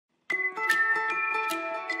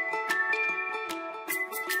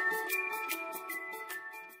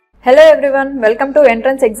Hello everyone, welcome to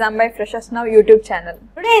Entrance Exam by Freshers Now YouTube channel.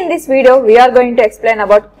 Today in this video, we are going to explain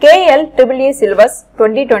about KLEEE Syllabus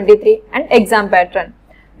 2023 and exam pattern.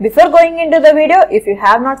 Before going into the video, if you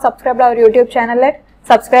have not subscribed our YouTube channel yet,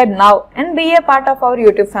 subscribe now and be a part of our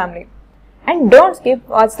YouTube family. And don't skip,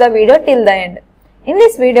 watch the video till the end. In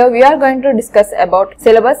this video, we are going to discuss about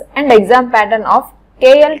syllabus and exam pattern of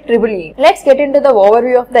KLEEE. Let's get into the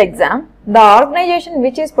overview of the exam. The organization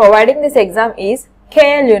which is providing this exam is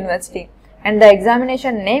KL University and the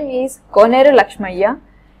examination name is Koneru Lakshmaya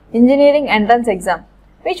Engineering Entrance Exam,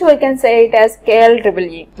 which we can say it as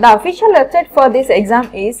KLEEE. The official website for this exam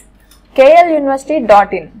is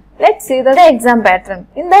kluniversity.in. Let's see the exam pattern.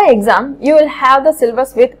 In the exam, you will have the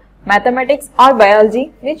syllabus with mathematics or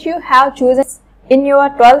biology which you have chosen in your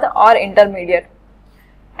 12th or intermediate,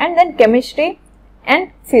 and then chemistry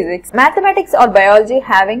and physics. Mathematics or biology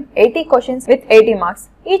having 80 questions with 80 marks.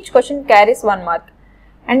 Each question carries 1 mark.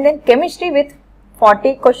 And then chemistry with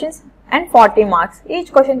 40 questions and 40 marks.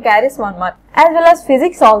 Each question carries 1 mark. As well as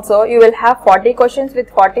physics also, you will have 40 questions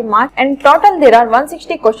with 40 marks, and total there are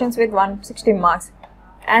 160 questions with 160 marks.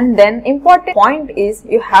 And then important point is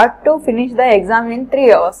you have to finish the exam in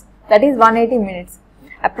 3 hours, that is 180 minutes.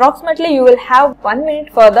 Approximately you will have 1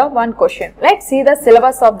 minute for the one question. Let's see the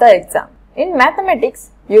syllabus of the exam. In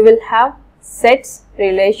mathematics, you will have sets,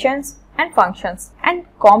 relations and functions, and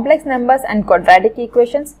complex numbers and quadratic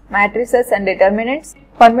equations, matrices and determinants,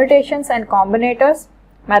 permutations and combinators,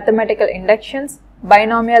 mathematical inductions,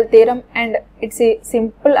 binomial theorem and its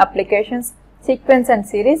simple applications, sequence and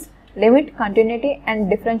series, limit, continuity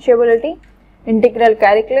and differentiability, integral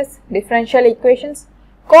calculus, differential equations,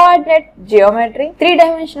 coordinate geometry,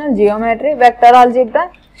 three-dimensional geometry, vector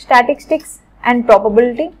algebra, statistics and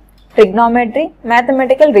probability, trigonometry,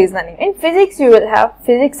 mathematical reasoning. In physics, you will have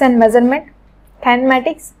physics and measurement,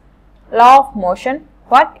 kinematics, law of motion,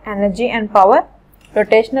 work, energy and power,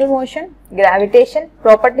 rotational motion, gravitation,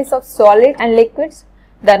 properties of solid and liquids,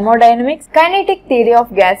 thermodynamics, kinetic theory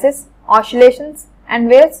of gases, oscillations and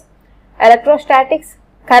waves, electrostatics,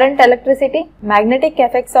 current, electricity, magnetic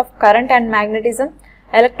effects of current and magnetism,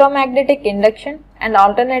 electromagnetic induction and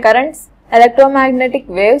alternate currents, electromagnetic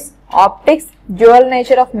waves, optics, dual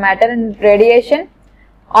nature of matter and radiation,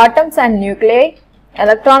 atoms and nuclei,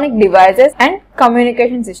 electronic devices and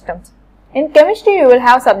communication systems. In chemistry, you will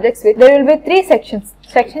have subjects with, there will be 3 sections.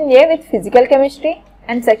 Section A with physical chemistry,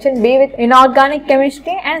 and section B with inorganic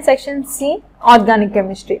chemistry, and section C organic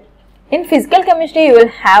chemistry. In physical chemistry, you will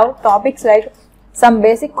have topics like some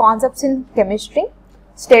basic concepts in chemistry,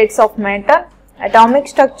 states of matter, atomic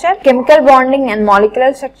structure, chemical bonding and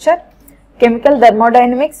molecular structure, chemical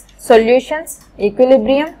thermodynamics, solutions,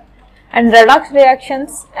 equilibrium and redox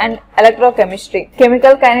reactions and electrochemistry,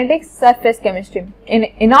 chemical kinetics, surface chemistry. In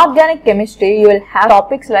inorganic chemistry, you will have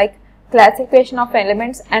topics like classification of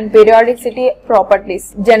elements and periodicity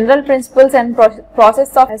properties, general principles and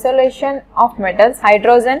process of isolation of metals,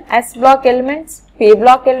 hydrogen, S block elements, P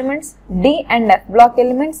block elements, D and F block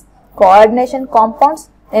elements, coordination compounds,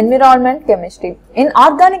 environment chemistry. In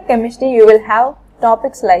organic chemistry, you will have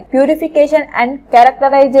topics like purification and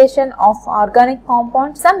characterization of organic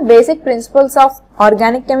compounds, some basic principles of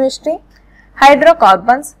organic chemistry,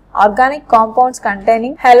 hydrocarbons, organic compounds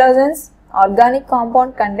containing halogens, organic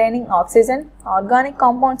compound containing oxygen, organic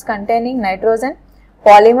compounds containing nitrogen,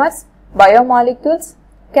 polymers, biomolecules,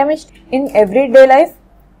 chemistry in everyday life,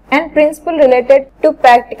 and principle related to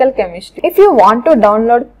practical chemistry. If you want to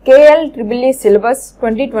download KLEEE Syllabus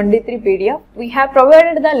 2023 PDF, we have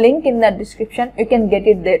provided the link in the description. You can get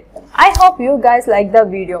it there. I hope you guys like the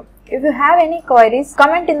video. If you have any queries,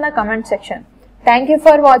 comment in the comment section. Thank you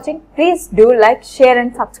for watching. Please do like, share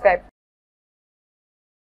and subscribe.